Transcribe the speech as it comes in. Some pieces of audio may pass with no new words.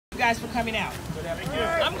guys for coming out.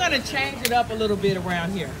 I'm going to change it up a little bit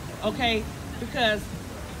around here, okay? Because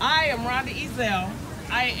I am Rhonda Ezell.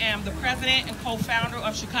 I am the president and co-founder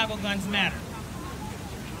of Chicago Guns Matter.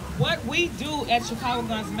 What we do at Chicago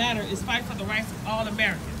Guns Matter is fight for the rights of all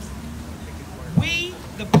Americans. We,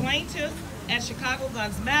 the plaintiffs at Chicago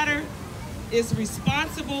Guns Matter, is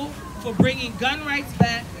responsible for bringing gun rights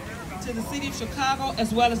back to the city of Chicago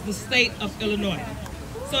as well as the state of Illinois.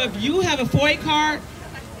 So if you have a FOIA card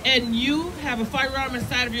and you have a firearm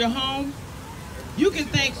inside of your home, you can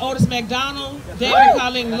thank Otis McDonald, David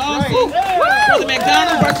Colleen Lawson for the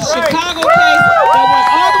McDonald versus Chicago case that went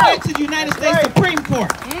all the way to the United States Supreme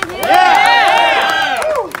Court.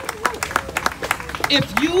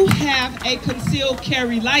 If you have a concealed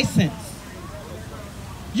carry license,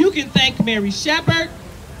 you can thank Mary Shepard,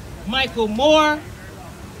 Michael Moore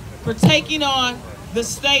for taking on the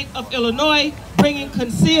state of Illinois, bringing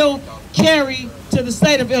concealed carry to the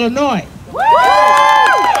state of Illinois.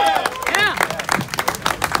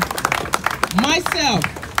 Myself,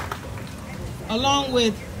 along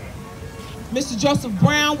with Mr. Joseph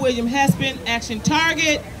Brown, William Hespin, Action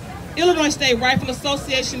Target, Illinois State Rifle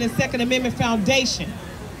Association, and Second Amendment Foundation,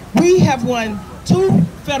 we have won 2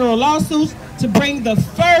 federal lawsuits to bring the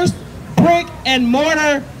first brick and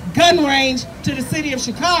mortar gun range to the city of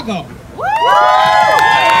Chicago.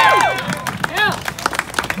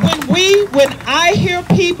 When I hear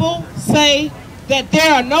people say that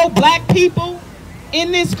there are no black people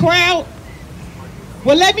in this crowd,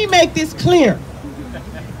 well, let me make this clear.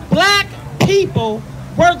 Black people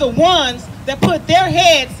were the ones that put their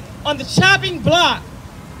heads on the chopping block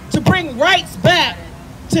to bring rights back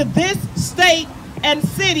to this state and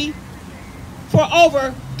city for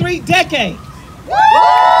over 3 decades. So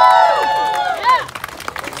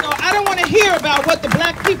I don't want to hear about what the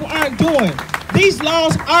black people aren't doing. These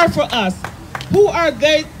laws are for us. Who are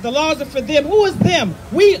they? The laws are for them. Who is them?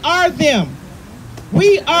 We are them.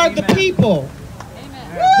 We are the people.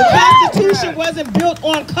 The Constitution wasn't built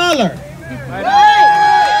on color.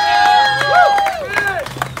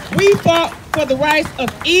 We fought for the rights of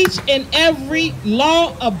each and every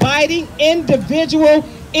law-abiding individual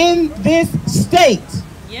in this state.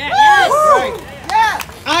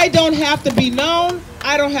 I don't have to be known.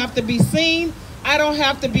 I don't have to be seen. I don't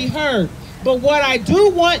have to be heard. But what I do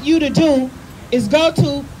want you to do is go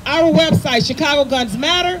to our website, Chicago Guns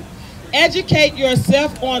Matter. Educate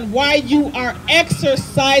yourself on why you are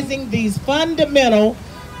exercising these fundamental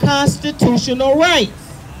constitutional rights.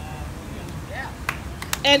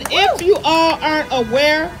 And if you all aren't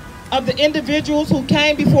aware of the individuals who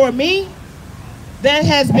came before me that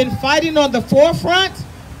has been fighting on the forefront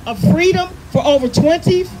of freedom for over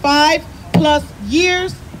 25 plus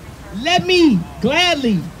years, let me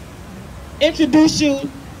gladly introduce you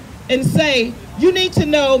and say, you need to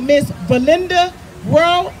know Miss Valinda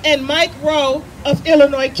Rowe and Mike Rowe of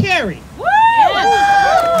Illinois Carry.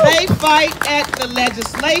 They fight at the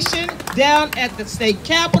legislation down at the state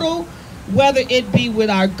capitol, whether it be with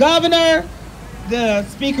our governor, the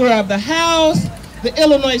Speaker of the House, the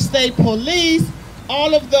Illinois State Police,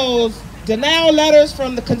 all of those denial letters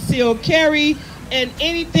from the concealed carry, and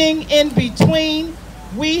anything in between.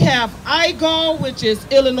 We have IGO, which is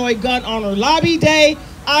Illinois Gun Owner Lobby Day.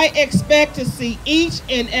 I expect to see each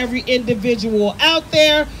and every individual out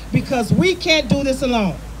there because we can't do this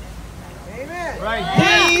alone.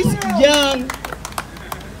 Amen. These young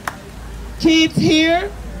kids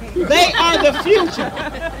here, they are the future.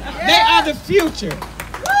 They are the future.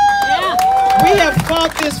 We have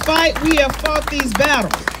fought this fight. We have fought these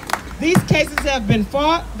battles. These cases have been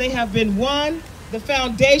fought. They have been won. The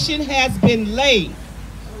foundation has been laid.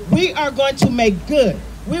 We are going to make good.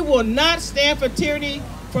 We will not stand for tyranny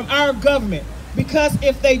from our government, because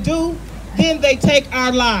if they do, then they take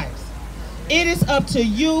our lives. It is up to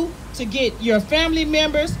you to get your family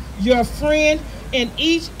members, your friend, and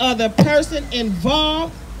each other person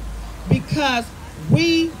involved, because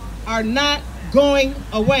we are not going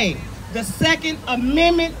away. The Second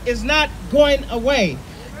Amendment is not going away.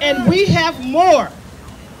 And we have more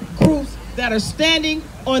groups that are standing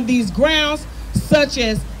on these grounds, such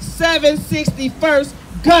as 761st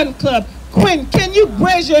Gun Club. Quinn, can you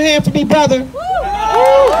raise your hand for me, brother? These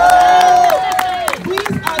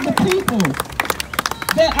are the people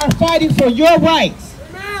that are fighting for your rights.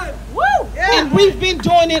 And we've been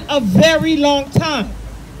doing it a very long time.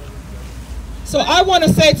 So I want to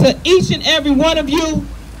say to each and every one of you,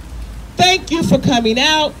 thank you for coming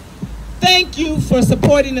out. Thank you for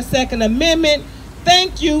supporting the Second Amendment.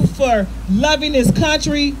 Thank you for loving this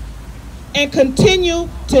country, and continue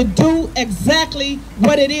to do exactly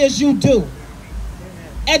what it is you do.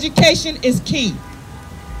 Education is key.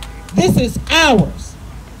 This is ours.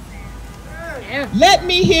 Let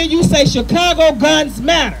me hear you say Chicago guns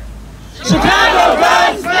matter. Chicago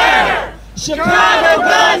guns matter. Chicago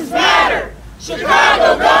guns matter.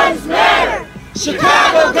 Chicago guns matter.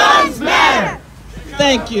 Chicago guns matter.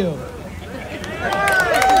 Thank you.